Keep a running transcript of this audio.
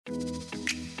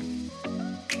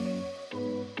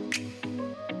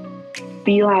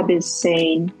B-Lab is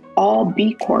saying all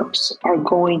B Corps are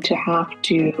going to have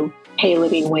to pay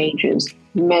living wages,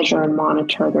 measure and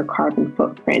monitor their carbon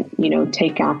footprint,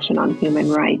 take action on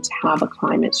human rights, have a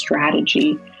climate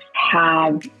strategy,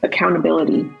 have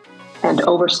accountability and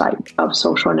oversight of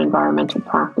social and environmental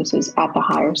practices at the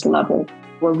highest level.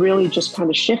 We're really just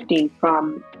kind of shifting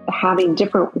from having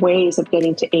different ways of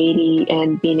getting to 80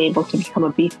 and being able to become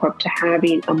a B Corp to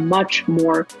having a much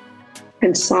more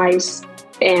concise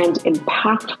and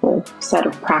impactful set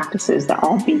of practices that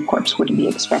all B Corps would be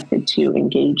expected to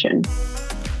engage in.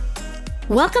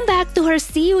 Welcome back to her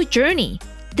CEO journey.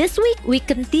 This week, we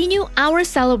continue our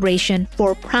celebration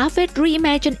for Profit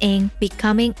Reimagined Inc.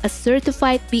 becoming a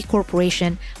certified B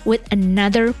Corporation with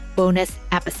another bonus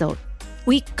episode.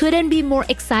 We couldn't be more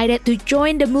excited to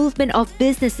join the movement of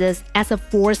businesses as a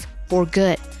force for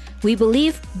good. We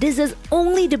believe this is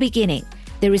only the beginning.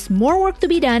 There is more work to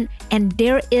be done, and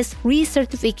there is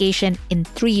recertification in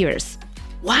 3 years.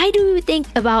 Why do we think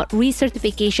about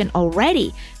recertification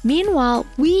already? Meanwhile,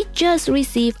 we just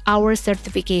received our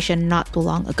certification not too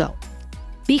long ago.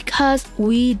 Because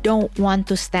we don't want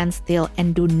to stand still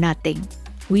and do nothing.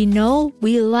 We know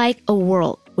we like a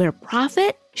world where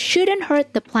profit shouldn't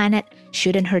hurt the planet,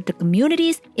 shouldn't hurt the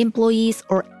communities, employees,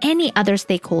 or any other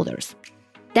stakeholders.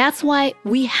 That's why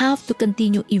we have to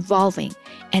continue evolving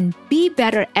and be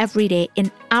better every day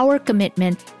in our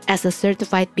commitment as a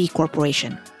certified B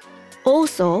Corporation.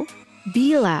 Also,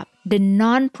 B-Lab, the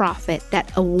nonprofit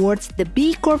that awards the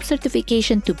B Corp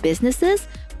certification to businesses,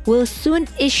 will soon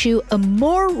issue a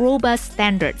more robust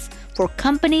standards for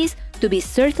companies to be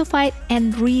certified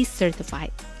and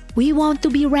recertified. We want to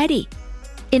be ready.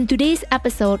 In today's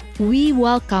episode, we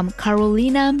welcome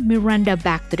Carolina Miranda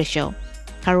back to the show.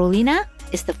 Carolina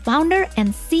is the founder and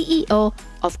CEO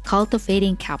of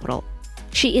Cultivating Capital.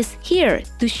 She is here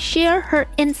to share her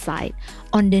insight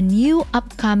on the new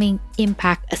upcoming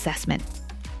impact assessment.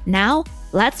 Now,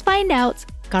 let's find out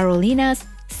Carolina's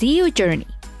CEO journey.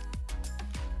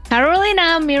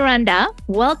 Carolina Miranda,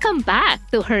 welcome back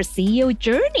to her CEO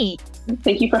journey.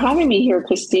 Thank you for having me here,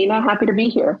 Christina. Happy to be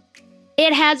here.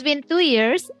 It has been 2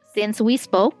 years since we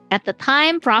spoke. At the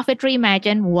time, Profit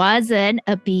Reimagined wasn't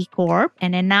a B Corp,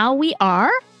 and then now we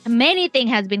are. Many things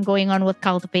has been going on with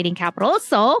Cultivating Capital.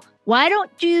 So why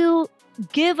don't you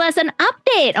give us an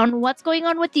update on what's going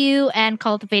on with you and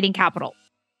Cultivating Capital?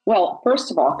 Well,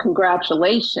 first of all,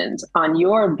 congratulations on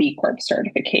your B Corp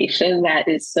certification. That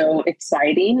is so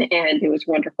exciting, and it was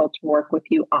wonderful to work with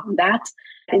you on that.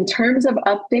 In terms of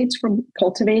updates from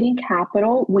Cultivating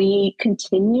Capital, we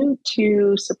continue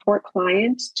to support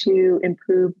clients to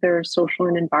improve their social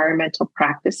and environmental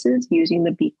practices using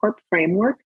the B Corp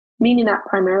framework, meaning that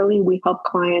primarily we help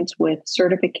clients with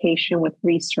certification, with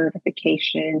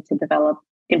recertification to develop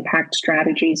impact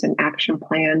strategies and action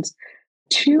plans.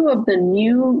 Two of the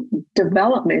new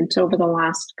developments over the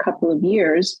last couple of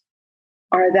years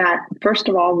are that, first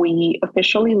of all, we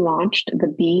officially launched the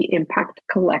B Impact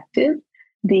Collective.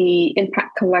 The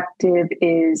Impact Collective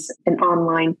is an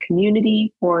online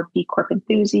community for B Corp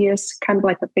enthusiasts, kind of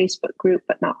like a Facebook group,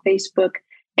 but not Facebook.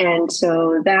 And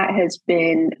so that has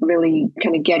been really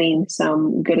kind of getting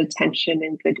some good attention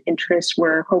and good interest.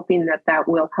 We're hoping that that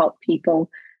will help people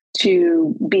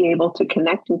to be able to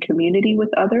connect in community with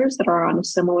others that are on a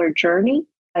similar journey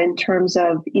in terms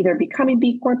of either becoming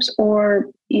B Corps, or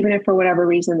even if for whatever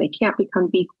reason they can't become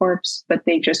B Corps, but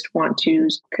they just want to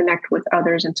connect with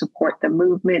others and support the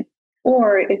movement,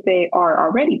 or if they are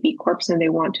already B Corps and they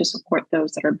want to support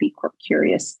those that are B Corp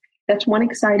curious. That's one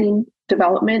exciting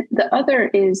development. The other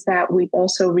is that we've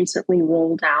also recently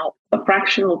rolled out a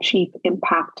fractional chief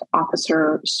impact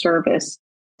officer service.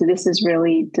 This is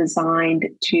really designed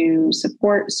to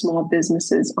support small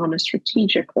businesses on a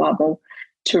strategic level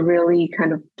to really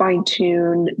kind of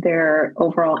fine-tune their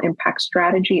overall impact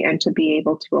strategy and to be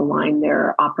able to align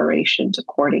their operations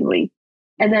accordingly.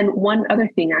 And then one other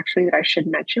thing actually that I should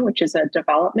mention, which is a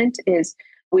development, is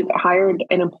we've hired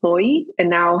an employee and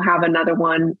now have another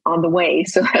one on the way.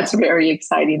 So that's very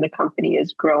exciting. The company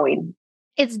is growing.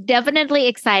 It's definitely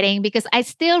exciting because I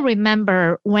still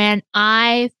remember when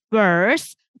I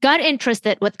first got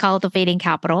interested with Cultivating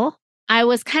Capital. I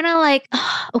was kind of like,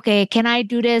 okay, can I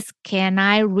do this? Can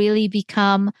I really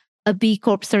become a B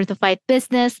Corp certified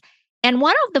business? And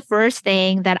one of the first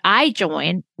things that I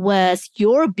joined was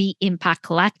your B Impact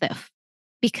Collective.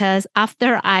 Because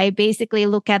after I basically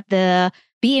look at the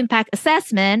B Impact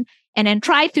assessment and then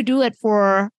tried to do it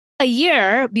for a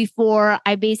year before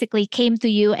I basically came to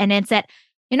you and then said,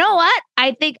 you know what?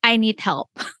 I think I need help.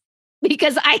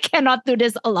 because I cannot do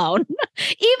this alone.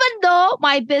 Even though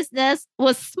my business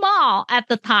was small at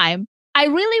the time, I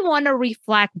really want to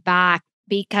reflect back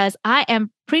because I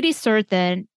am pretty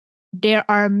certain there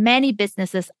are many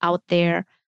businesses out there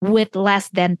with less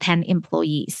than 10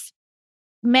 employees.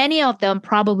 Many of them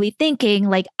probably thinking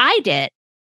like I did,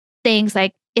 things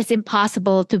like it's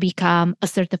impossible to become a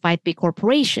certified B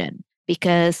corporation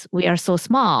because we are so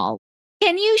small.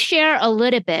 Can you share a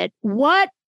little bit what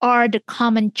are the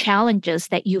common challenges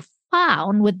that you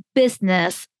found with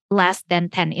business less than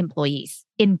 10 employees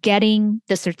in getting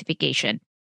the certification?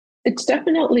 It's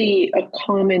definitely a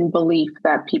common belief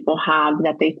that people have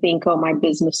that they think, oh, my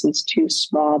business is too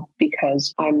small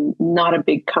because I'm not a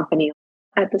big company.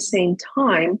 At the same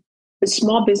time, the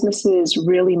small businesses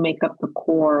really make up the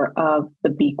core of the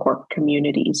B Corp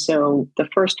community. So the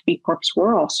first B Corps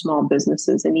were all small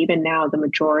businesses, and even now the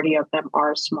majority of them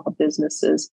are small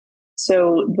businesses.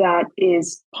 So that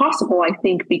is possible, I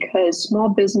think, because small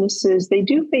businesses, they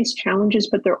do face challenges,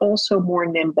 but they're also more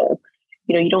nimble.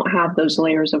 You don't have those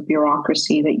layers of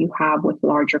bureaucracy that you have with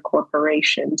larger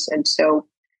corporations. And so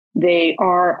they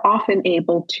are often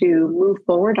able to move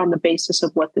forward on the basis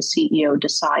of what the CEO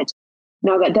decides.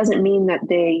 Now, that doesn't mean that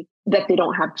they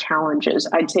don't have challenges.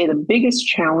 I'd say the biggest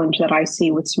challenge that I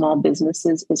see with small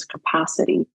businesses is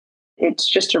capacity. It's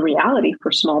just a reality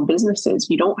for small businesses.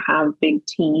 You don't have big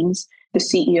teams. The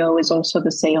CEO is also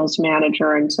the sales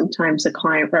manager and sometimes the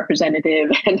client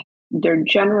representative, and they're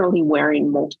generally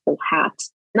wearing multiple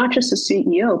hats, not just the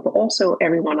CEO, but also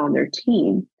everyone on their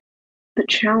team. The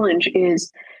challenge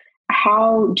is,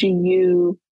 how do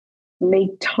you make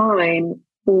time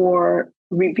for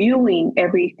reviewing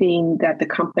everything that the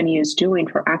company is doing,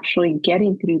 for actually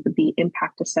getting through the B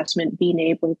impact assessment, being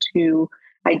able to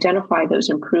identify those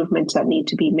improvements that need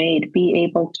to be made, be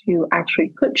able to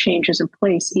actually put changes in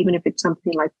place, even if it's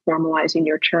something like formalizing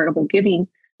your charitable giving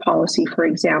policy, for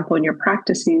example, in your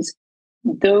practices.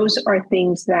 Those are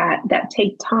things that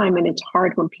take time, and it's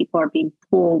hard when people are being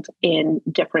pulled in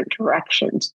different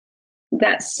directions.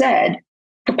 That said,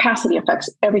 capacity affects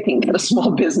everything that a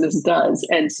small business does.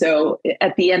 And so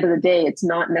at the end of the day, it's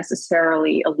not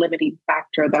necessarily a limiting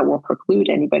factor that will preclude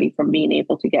anybody from being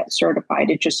able to get certified.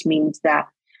 It just means that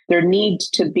there needs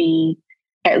to be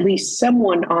at least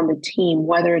someone on the team,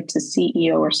 whether it's a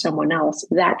CEO or someone else,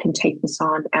 that can take this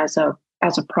on as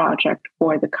a project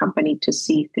for the company to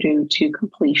see through to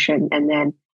completion, and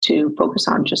then to focus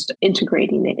on just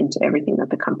integrating it into everything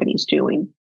that the company's doing.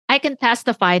 I can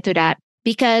testify to that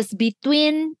because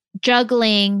between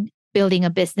juggling building a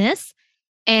business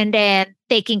and then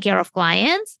taking care of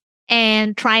clients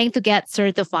and trying to get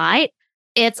certified,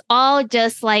 it's all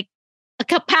just like a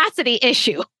capacity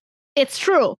issue. It's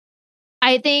true.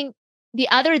 I think the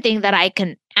other thing that I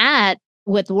can add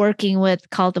with working with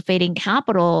Cultivating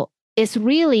Capital is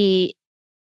really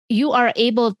you are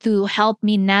able to help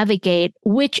me navigate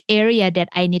which area that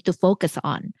I need to focus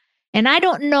on. And I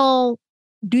don't know,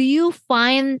 do you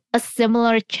find a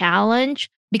similar challenge?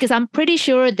 Because I'm pretty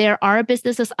sure there are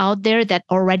businesses out there that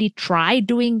already tried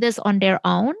doing this on their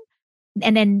own,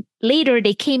 and then later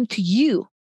they came to you.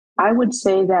 I would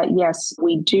say that, yes,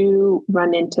 we do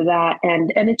run into that.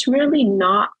 And it's really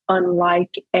not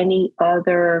unlike any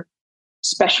other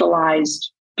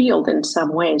specialized field in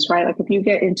some ways, right? Like if you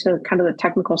get into kind of the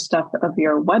technical stuff of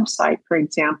your website, for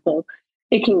example,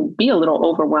 it can be a little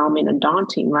overwhelming and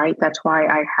daunting, right? That's why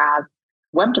I have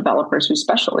web developers who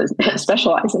specialize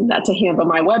in that to handle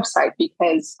my website,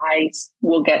 because I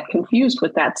will get confused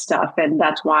with that stuff. And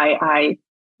that's why I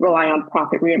rely on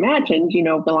Profit Reimagined,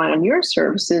 rely on your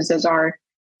services as our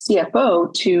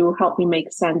CFO to help me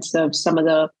make sense of some of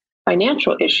the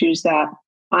financial issues that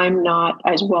I'm not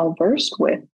as well versed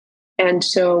with. And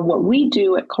so what we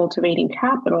do at Cultivating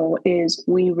Capital is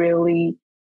we really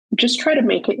just try to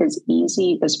make it as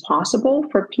easy as possible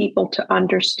for people to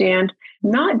understand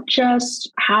not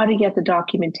just how to get the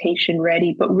documentation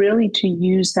ready, but really to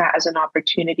use that as an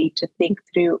opportunity to think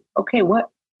through, okay, what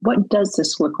does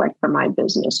this look like for my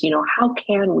business? How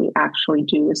can we actually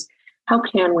do this? How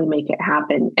can we make it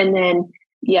happen? And then,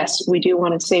 yes, we do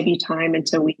want to save you time. And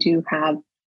so we do have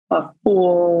a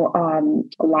full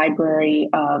library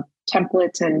of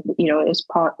templates, and is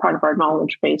part of our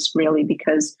knowledge base, really,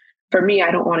 because for me,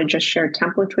 I don't want to just share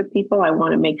templates with people. I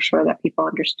want to make sure that people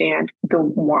understand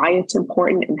why it's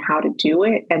important and how to do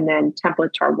it. And then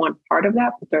templates are one part of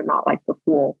that, but they're not like the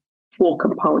full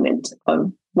component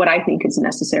of what I think is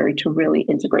necessary to really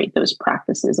integrate those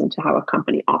practices into how a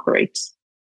company operates.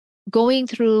 Going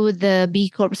through the B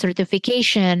Corp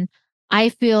certification, I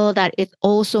feel that it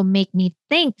also make me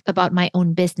think about my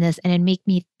own business, and it make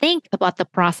me think about the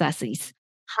processes.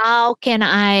 How can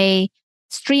I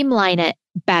streamline it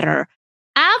better?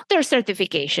 After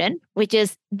certification, which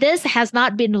is this has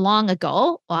not been long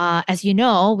ago. As you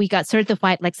know, we got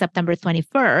certified like September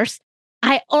 21st.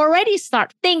 I already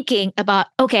start thinking about,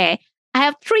 okay, I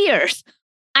have 3 years.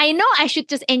 I know I should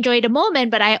just enjoy the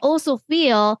moment, but I also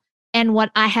feel, and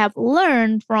what I have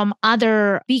learned from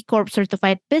other B Corp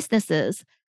certified businesses,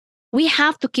 we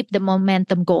have to keep the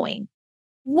momentum going.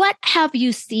 What have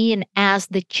you seen as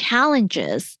the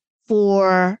challenges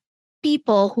for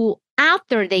people who,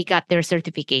 after they got their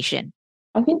certification?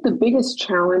 I think the biggest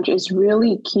challenge is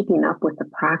really keeping up with the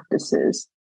practices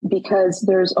because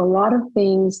there's a lot of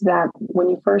things that when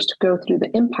you first go through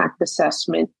the impact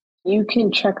assessment, you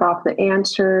can check off the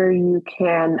answer, you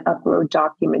can upload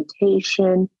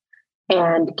documentation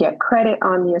and get credit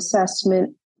on the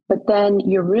assessment, but then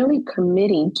you're really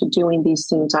committing to doing these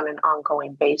things on an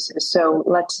ongoing basis. So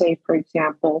let's say, for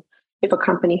example, if a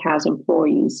company has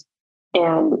employees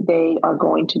and they are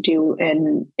going to do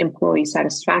an employee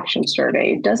satisfaction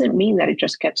survey, it doesn't mean that it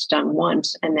just gets done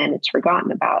once and then it's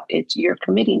forgotten about. You're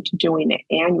committing to doing it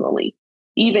annually,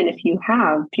 even if you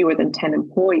have fewer than 10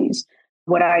 employees.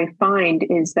 What I find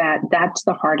is that that's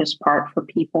the hardest part for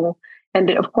people. And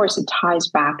of course, it ties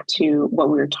back to what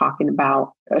we were talking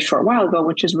about a short while ago,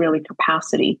 which is really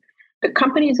capacity. The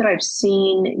companies that I've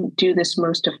seen do this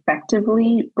most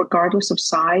effectively, regardless of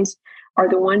size, are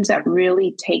the ones that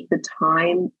really take the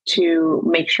time to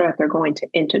make sure that they're going to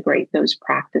integrate those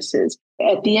practices.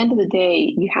 At the end of the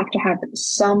day, you have to have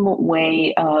some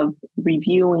way of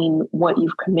reviewing what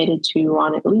you've committed to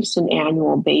on at least an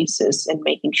annual basis and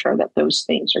making sure that those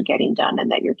things are getting done and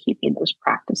that you're keeping those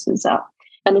practices up.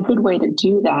 And a good way to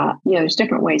do that, there's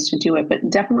different ways to do it, but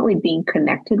definitely being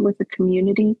connected with the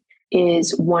community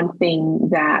is one thing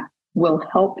that will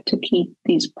help to keep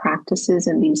these practices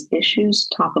and these issues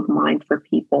top of mind for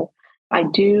people. I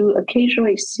do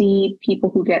occasionally see people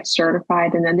who get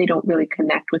certified and then they don't really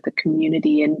connect with the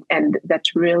community. And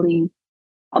that's really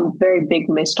a very big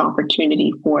missed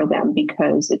opportunity for them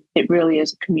because it really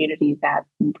is a community that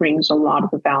brings a lot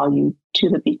of the value to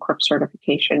the B Corp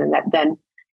certification and that then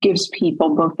gives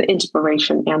people both the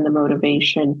inspiration and the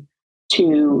motivation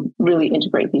to really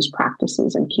integrate these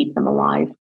practices and keep them alive.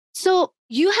 So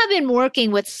you have been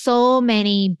working with so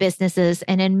many businesses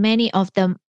and then many of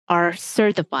them are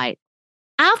certified.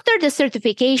 After the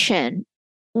certification,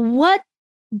 what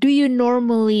do you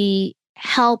normally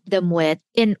help them with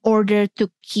in order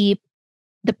to keep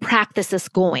the practices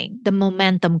going, the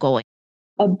momentum going?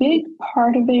 A big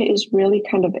part of it is really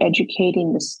kind of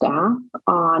educating the staff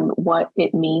on what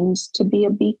it means to be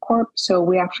a B Corp. So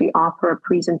we actually offer a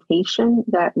presentation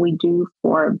that we do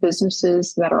for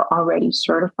businesses that are already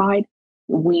certified.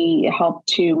 We help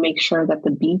to make sure that the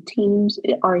B teams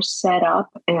are set up.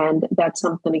 And that's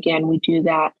something, again, we do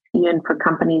that even for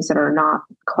companies that are not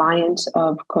clients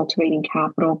of Cultivating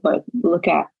Capital, but look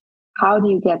at how do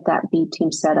you get that B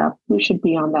team set up? Who should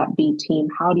be on that B team?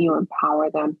 How do you empower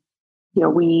them?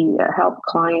 We help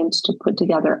clients to put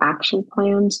together action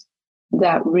plans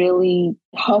that really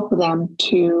help them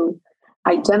to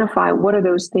identify what are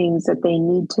those things that they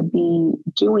need to be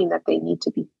doing, that they need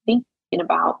to be thinking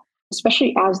about,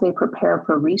 especially as they prepare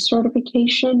for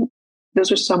recertification. Those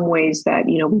are some ways that,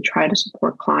 we try to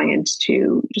support clients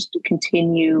to just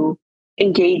continue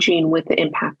engaging with the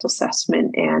impact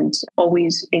assessment and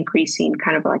always increasing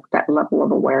kind of like that level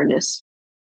of awareness.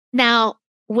 Now,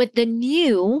 with the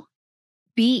new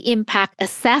B impact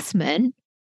assessment,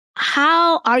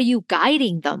 how are you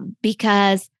guiding them?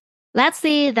 Because let's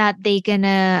say that they're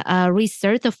gonna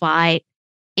recertify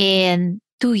in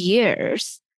 2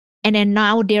 years, and then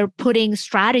now they're putting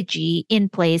strategy in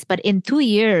place. But in 2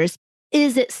 years,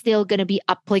 is it still gonna be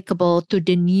applicable to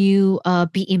the new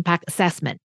B impact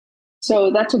assessment? So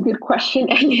that's a good question.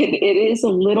 And it is a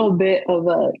little bit of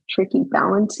a tricky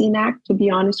balancing act, to be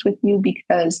honest with you,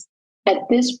 because at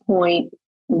this point,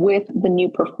 with the new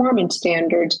performance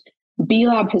standards,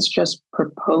 B-Lab has just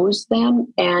proposed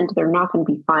them and they're not going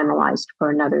to be finalized for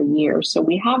another year. So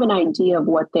we have an idea of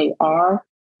what they are,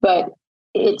 but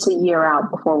it's a year out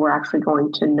before we're actually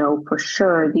going to know for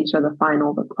sure these are the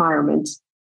final requirements.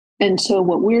 And so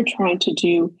what we're trying to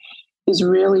do is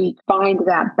really find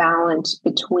that balance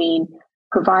between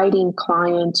providing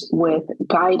clients with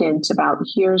guidance about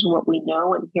here's what we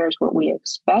know and here's what we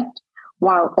expect,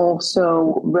 while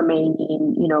also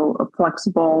remaining,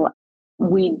 flexible.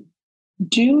 We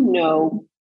do know,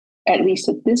 at least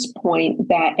at this point,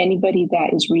 that anybody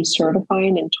that is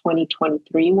recertifying in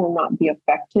 2023 will not be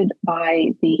affected by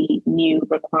the new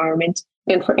requirements.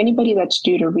 And for anybody that's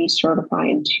due to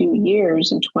recertify in 2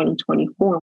 years in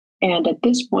 2024, and at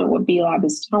this point, what B-Lab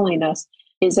is telling us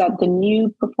is that the new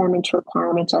performance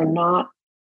requirements are not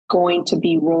going to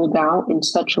be rolled out in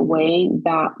such a way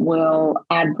that will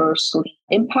adversely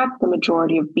impact the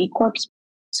majority of B Corps.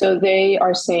 So they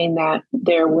are saying that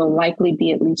there will likely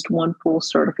be at least one full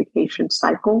certification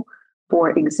cycle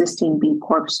for existing B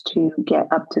Corps to get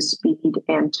up to speed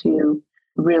and to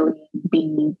really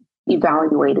be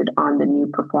evaluated on the new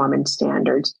performance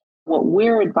standards. What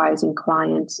we're advising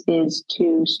clients is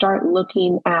to start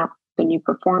looking at the new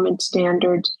performance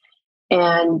standards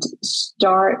and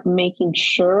start making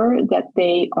sure that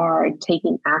they are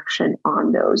taking action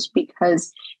on those,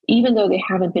 because even though they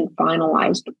haven't been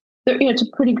finalized, it's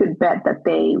a pretty good bet that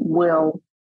they will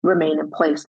remain in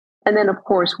place. And then, of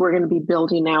course, we're going to be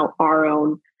building out our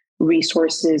own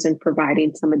resources and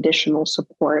providing some additional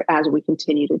support as we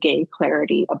continue to gain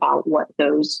clarity about what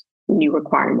those new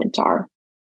requirements are.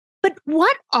 But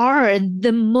what are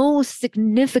the most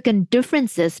significant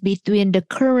differences between the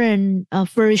current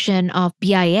version of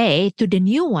BIA to the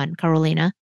new one,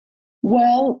 Carolina?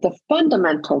 Well, the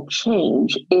fundamental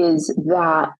change is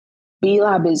that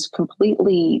B-Lab is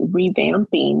completely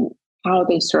revamping how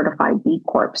they certify B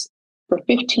Corps. For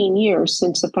 15 years,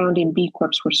 since the founding B Corps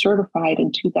were certified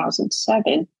in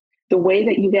 2007, the way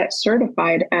that you get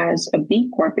certified as a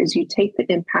B Corp is you take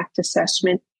the impact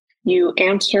assessment, you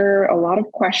answer a lot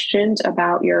of questions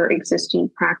about your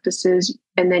existing practices,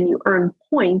 and then you earn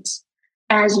points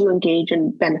as you engage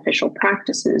in beneficial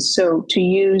practices. So to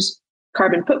use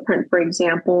carbon footprint, for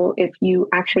example, if you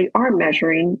actually are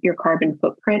measuring your carbon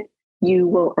footprint, you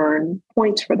will earn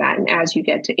points for that. And as you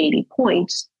get to 80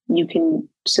 points, you can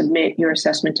submit your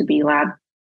assessment to B-Lab.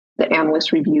 The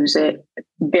analyst reviews it,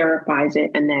 verifies it,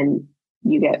 and then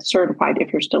you get certified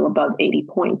if you're still above 80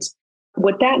 points.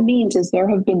 What that means is there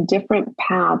have been different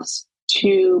paths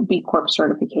to B Corp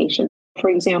certification. For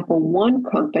example, one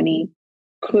company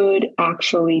could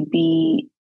actually be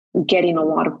getting a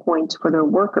lot of points for their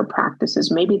worker practices.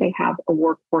 Maybe they have a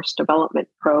workforce development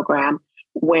program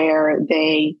where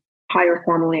they hire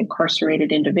formerly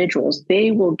incarcerated individuals.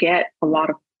 They will get a lot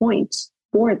of points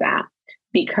for that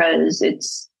because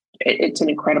it's an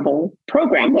incredible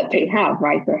program that they have,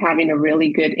 right? They're having a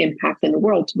really good impact in the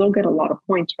world, so they'll get a lot of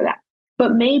points for that.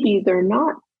 But maybe they're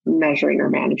not measuring or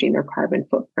managing their carbon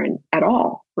footprint at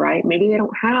all, right? Maybe they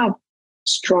don't have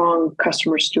strong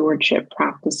customer stewardship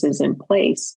practices in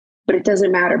place, but it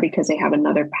doesn't matter because they have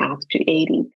another path to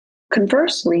 80.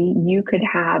 Conversely, you could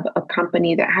have a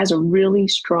company that has a really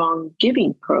strong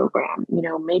giving program.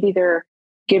 Maybe they're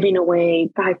giving away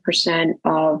 5%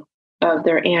 of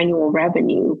their annual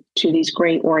revenue to these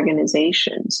great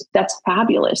organizations. That's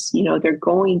fabulous. They're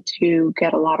going to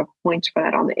get a lot of points for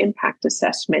that on the impact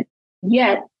assessment.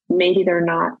 Yet, maybe they're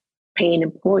not paying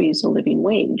employees a living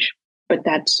wage, but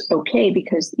that's okay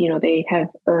because, they have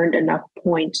earned enough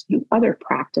points through other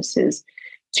practices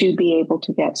to be able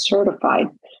to get certified.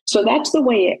 So that's the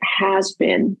way it has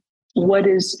been. What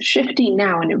is shifting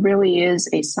now, and it really is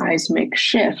a seismic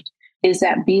shift, is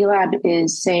that B-Lab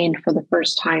is saying for the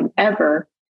first time ever,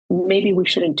 maybe we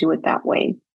shouldn't do it that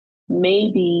way.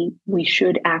 Maybe we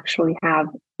should actually have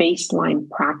baseline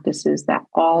practices that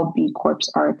all B Corps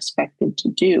are expected to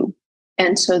do.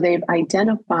 And so they've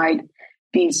identified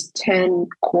these 10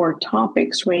 core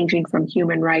topics ranging from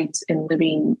human rights and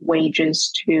living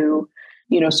wages to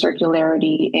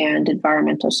circularity and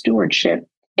environmental stewardship.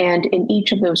 And in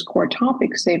each of those core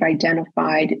topics, they've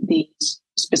identified these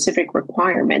specific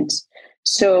requirements.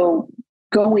 So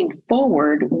going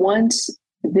forward, once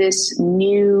this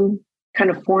new kind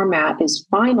of format is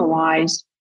finalized,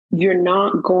 you're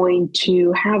not going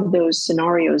to have those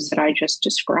scenarios that I just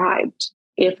described.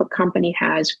 If a company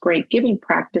has great giving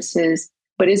practices,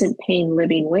 but isn't paying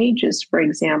living wages, for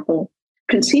example,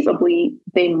 conceivably,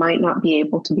 they might not be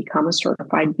able to become a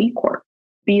certified B Corp.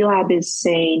 B-Lab is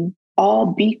saying all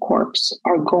B Corps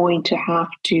are going to have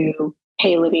to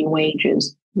pay living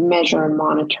wages, measure and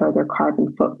monitor their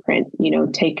carbon footprint,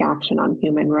 take action on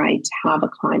human rights, have a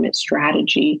climate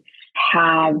strategy,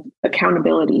 have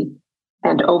accountability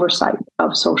and oversight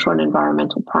of social and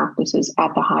environmental practices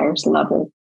at the highest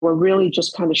level. We're really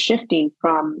just kind of shifting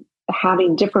from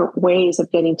having different ways of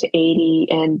getting to 80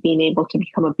 and being able to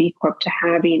become a B Corp to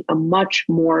having a much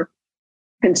more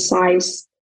concise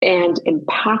and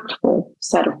impactful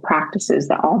set of practices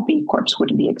that all B Corps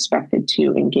would be expected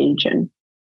to engage in.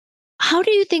 How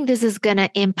do you think this is going to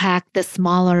impact the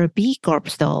smaller B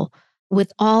Corps though,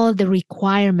 with all of the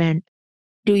requirement?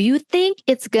 Do you think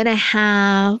it's going to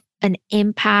have an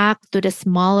impact to the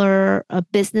smaller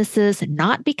businesses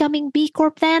not becoming B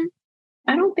Corp then?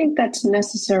 I don't think that's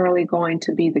necessarily going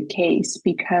to be the case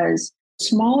because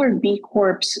smaller B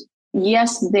Corps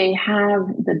Yes, they have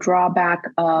the drawback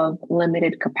of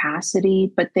limited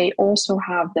capacity, but they also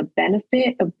have the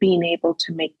benefit of being able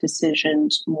to make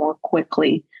decisions more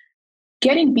quickly.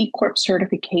 Getting B Corp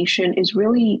certification is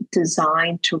really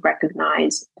designed to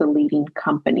recognize the leading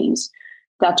companies.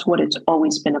 That's what it's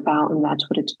always been about, and that's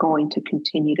what it's going to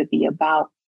continue to be about.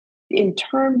 In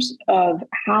terms of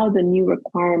how the new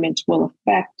requirements will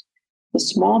affect the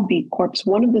small B Corps,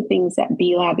 one of the things that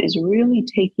B Lab is really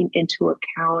taking into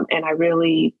account, and I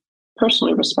really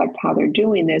personally respect how they're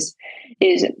doing this,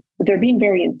 is they're being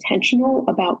very intentional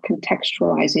about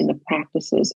contextualizing the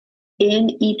practices.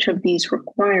 In each of these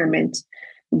requirements,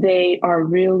 they are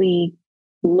really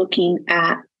looking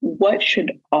at what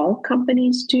should all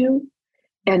companies do,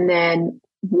 and then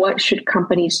what should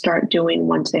companies start doing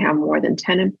once they have more than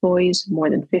 10 employees, more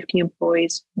than 50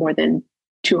 employees, more than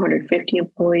 250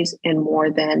 employees, and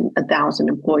more than 1,000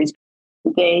 employees.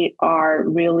 They are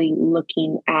really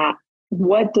looking at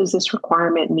what does this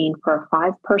requirement mean for a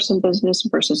 5-person business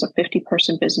versus a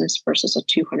 50-person business versus a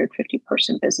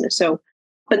 250-person business. So,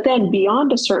 but then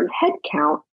beyond a certain head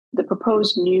count, the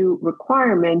proposed new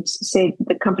requirements say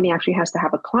the company actually has to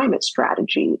have a climate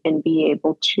strategy and be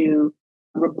able to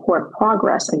report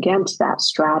progress against that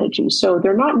strategy. So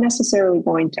they're not necessarily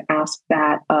going to ask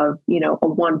that of, a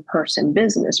one-person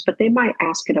business, but they might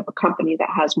ask it of a company that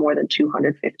has more than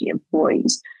 250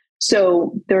 employees.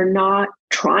 So they're not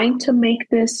trying to make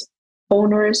this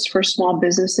onerous for small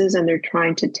businesses, and they're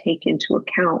trying to take into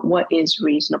account what is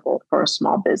reasonable for a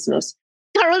small business.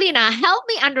 Carolina, help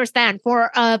me understand,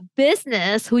 for a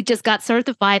business who just got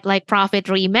certified like Profit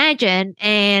Reimagine,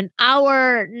 and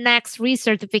our next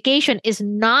recertification is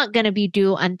not going to be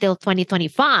due until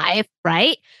 2025,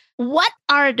 right? What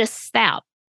are the steps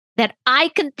that I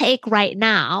can take right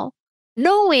now,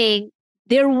 knowing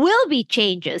there will be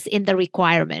changes in the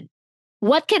requirement?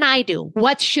 What can I do?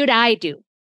 What should I do?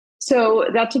 So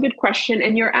that's a good question.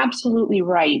 And you're absolutely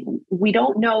right. We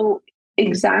don't know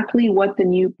exactly what the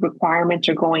new requirements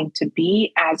are going to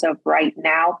be as of right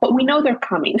now, but we know they're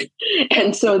coming.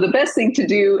 And so the best thing to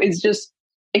do is just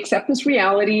accept this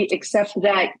reality, accept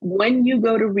that when you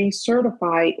go to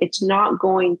recertify, it's not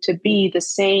going to be the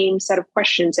same set of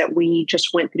questions that we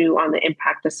just went through on the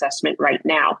impact assessment right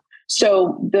now.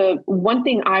 So the one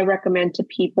thing I recommend to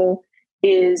people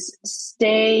is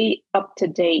stay up to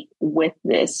date with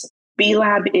this. B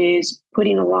Lab is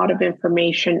putting a lot of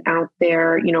information out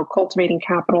there. Cultivating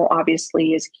Capital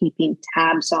obviously is keeping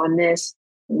tabs on this.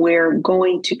 We're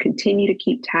going to continue to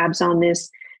keep tabs on this.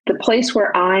 The place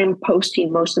where I'm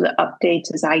posting most of the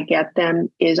updates as I get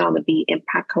them is on the B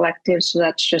Impact Collective. So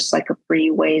that's just like a free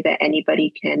way that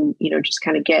anybody can, just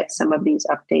kind of get some of these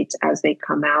updates as they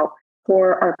come out.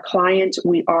 For our clients,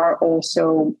 we are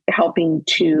also helping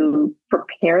to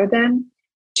prepare them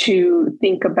to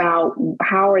think about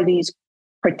how are these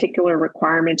particular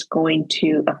requirements going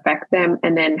to affect them,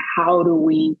 and then how do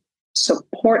we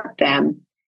support them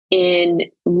in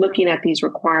looking at these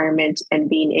requirements and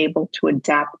being able to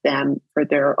adapt them for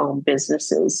their own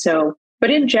businesses. So, but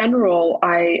in general,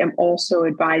 I am also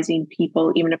advising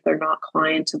people, even if they're not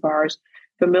clients of ours,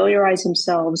 familiarize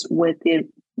themselves with the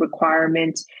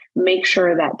requirements, make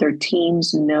sure that their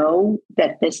teams know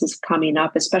that this is coming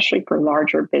up, especially for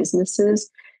larger businesses.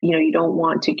 You don't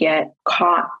want to get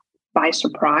caught by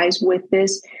surprise with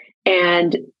this,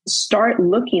 and start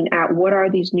looking at what are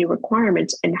these new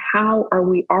requirements and how are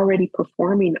we already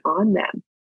performing on them.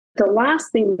 The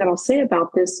last thing that I'll say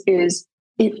about this is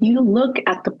if you look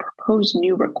at the proposed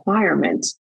new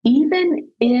requirements, even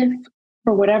if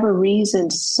for whatever reason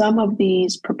some of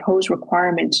these proposed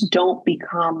requirements don't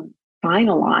become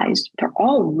finalized, they're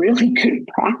all really good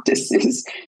practices.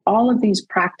 All of these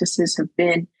practices have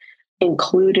been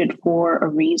included for a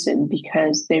reason,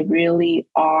 because they really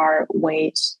are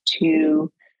ways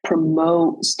to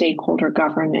promote stakeholder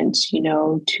governance,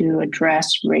 to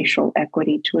address racial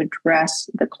equity, to address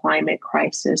the climate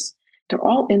crisis. They're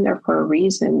all in there for a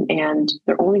reason, and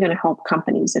they're only going to help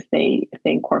companies if they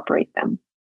incorporate them.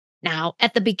 Now,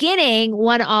 at the beginning,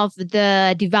 one of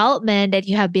the development that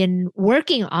you have been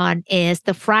working on is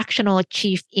the fractional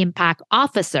chief impact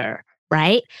officer,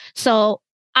 right? So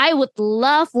I would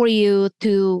love for you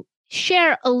to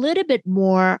share a little bit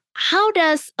more. How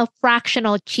does a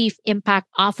fractional chief impact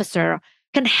officer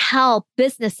can help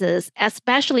businesses,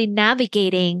 especially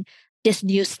navigating this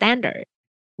new standard?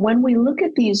 When we look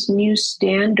at these new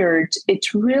standards,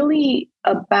 it's really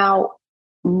about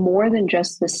more than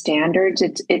just the standards.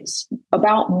 It's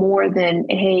about more than,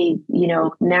 hey,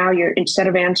 now you're, instead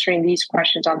of answering these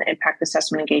questions on the impact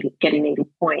assessment and getting 80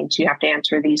 points, you have to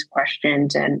answer these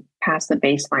questions and pass the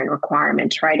baseline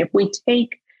requirements, right? If we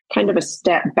take kind of a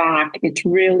step back, it's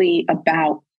really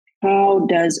about how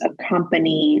does a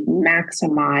company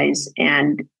maximize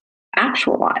and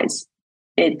actualize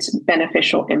its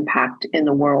beneficial impact in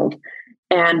the world.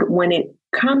 And when it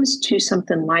comes to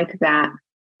something like that,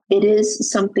 it is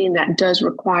something that does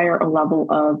require a level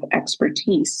of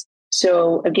expertise.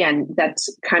 So again, that's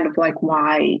kind of like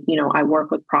why, I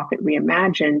work with Profit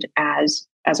Reimagined as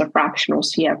a fractional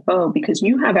CFO, because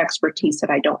you have expertise that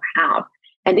I don't have.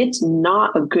 And it's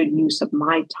not a good use of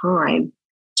my time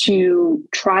to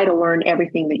try to learn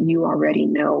everything that you already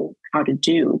know how to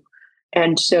do.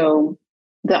 And so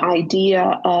the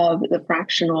idea of the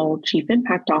fractional chief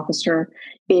impact officer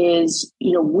is,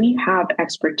 we have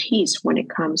expertise when it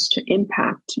comes to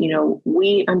impact.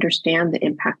 We understand the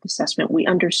impact assessment. We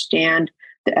understand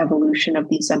the evolution of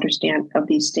these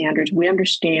standards. We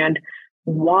understand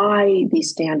why these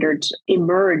standards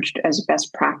emerged as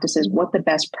best practices, what the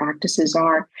best practices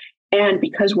are. And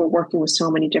because we're working with so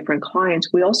many different clients,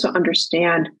 we also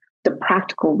understand the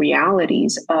practical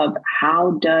realities of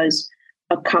how does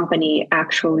a company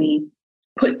actually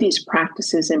put these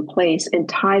practices in place and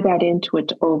tie that into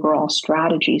its overall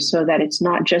strategy, so that it's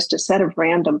not just a set of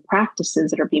random practices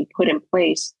that are being put in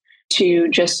place to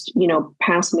just,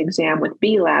 pass an exam with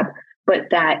B-Lab, but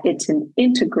that it's an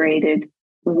integrated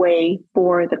way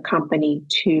for the company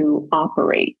to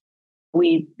operate.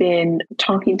 We've been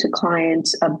talking to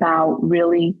clients about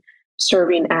really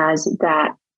serving as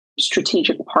that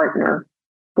strategic partner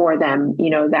for them,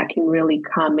 that can really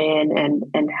come in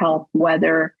and help,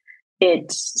 whether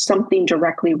it's something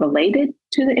directly related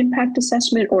to the impact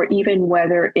assessment, or even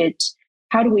whether it's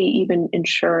how do we even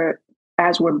ensure,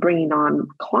 as we're bringing on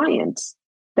clients,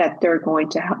 that they're going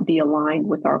to be aligned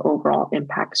with our overall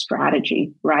impact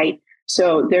strategy, right?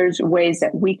 So there's ways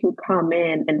that we can come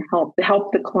in and help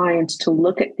the clients to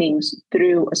look at things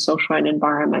through a social and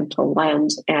environmental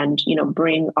lens, and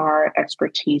bring our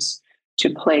expertise to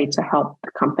play to help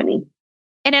the company.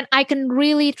 And then I can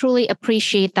really, truly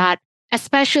appreciate that,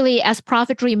 especially as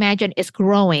Profit Reimagined is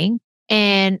growing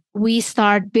and we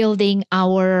start building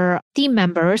our team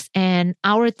members, and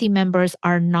our team members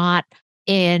are not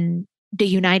in the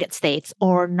United States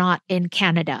or not in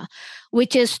Canada,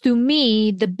 which is, to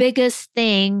me, the biggest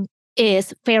thing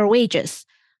is fair wages.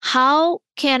 How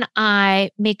can I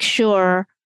make sure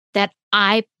that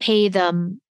I pay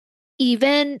them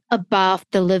even above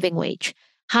the living wage?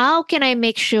 How can I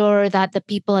make sure that the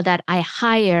people that I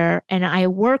hire and I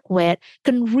work with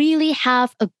can really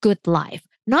have a good life?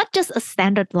 Not just a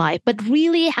standard life, but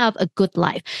really have a good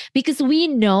life. Because we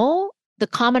know the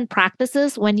common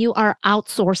practices when you are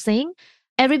outsourcing,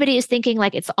 everybody is thinking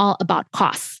like it's all about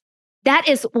costs. That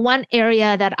is one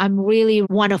area that I'm really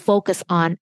want to focus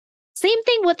on. Same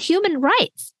thing with human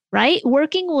rights, right?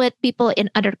 Working with people in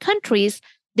other countries,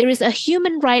 there is a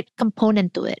human right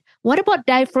component to it. What about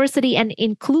diversity and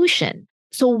inclusion?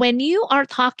 So when you are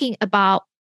talking about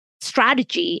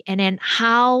strategy and then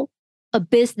how a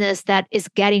business that is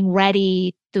getting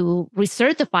ready to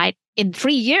recertify in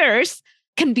 3 years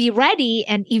can be ready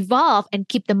and evolve and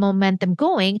keep the momentum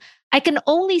going, I can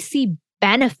only see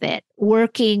benefit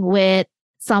working with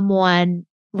someone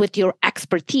with your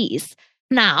expertise.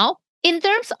 Now, in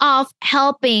terms of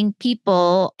helping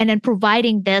people and then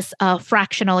providing this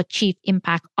fractional chief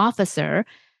impact officer,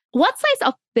 what size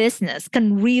of business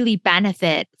can really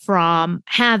benefit from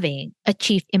having a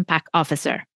chief impact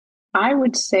officer? I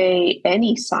would say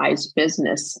any size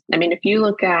business. I mean, if you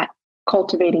look at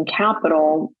Cultivating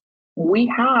Capital,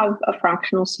 we have a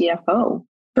fractional CFO.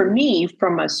 For me,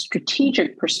 from a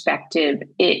strategic perspective,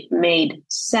 it made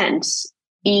sense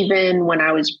even when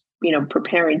I was,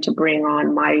 preparing to bring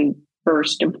on my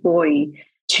first employee,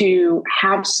 to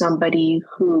have somebody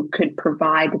who could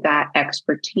provide that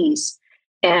expertise.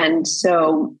 And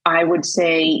so I would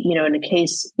say, in a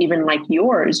case even like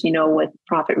yours, with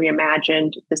Profit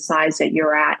Reimagined, the size that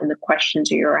you're at and the questions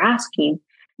that you're asking,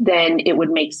 then it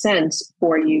would make sense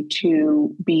for you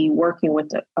to be working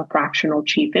with a fractional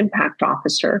chief impact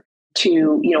officer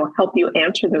to, help you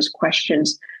answer those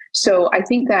questions. So I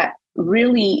think that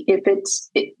really, if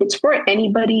it's for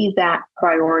anybody that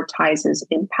prioritizes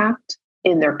impact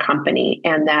in their company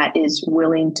and that is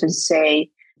willing to say,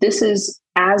 this is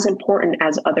as important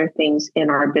as other things in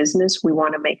our business. We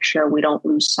want to make sure we don't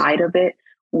lose sight of it.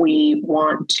 We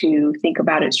want to think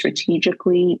about it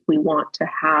strategically. We want to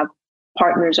have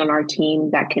partners on our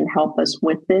team that can help us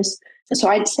with this. So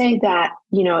I'd say that,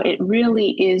 it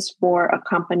really is for a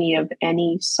company of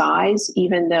any size,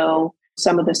 even though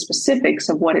some of the specifics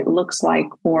of what it looks like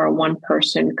for a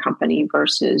one-person company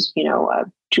versus, a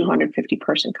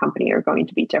 250-person company are going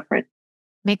to be different.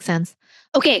 Makes sense.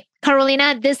 Okay,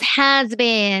 Carolina, this has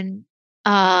been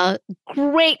a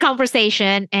great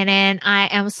conversation. And then I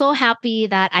am so happy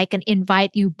that I can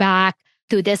invite you back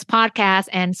to this podcast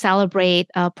and celebrate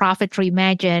Profit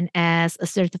Reimagine as a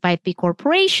certified B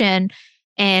Corporation,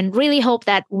 and really hope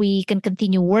that we can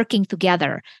continue working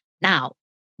together. Now,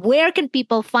 where can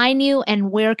people find you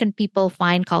and where can people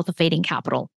find Cultivating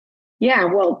Capital? Yeah,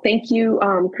 well, thank you,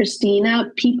 Christina.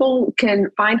 People can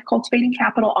find Cultivating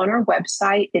Capital on our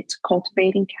website. It's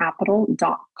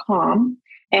cultivatingcapital.com.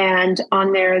 And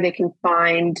on there, they can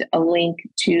find a link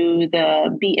to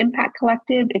the B Impact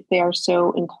Collective if they are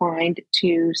so inclined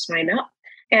to sign up.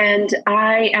 And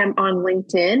I am on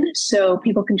LinkedIn, so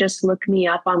people can just look me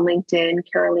up on LinkedIn,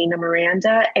 Carolina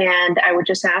Miranda. And I would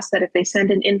just ask that if they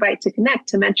send an invite to connect,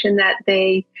 to mention that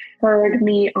they heard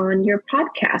me on your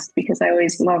podcast, because I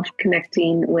always love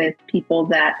connecting with people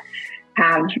that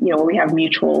have, we have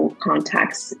mutual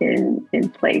contacts in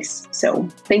place. So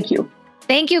thank you.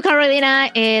 Thank you, Carolina.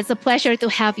 It's a pleasure to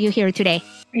have you here today.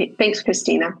 Great. Thanks,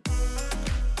 Christina.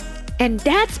 And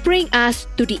that's bring us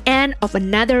to the end of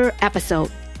another episode.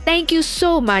 Thank you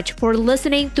so much for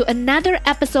listening to another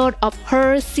episode of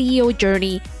Her CEO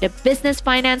Journey, the business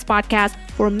finance podcast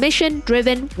for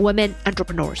mission-driven women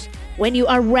entrepreneurs. When you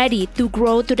are ready to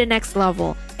grow to the next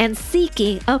level and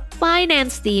seeking a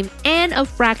finance team and a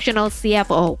fractional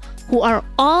CFO who are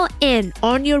all in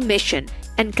on your mission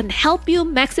and can help you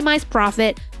maximize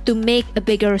profit to make a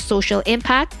bigger social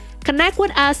impact, connect with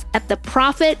us at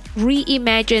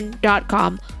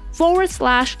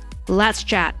theprofitreimagine.com/let's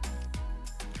chat.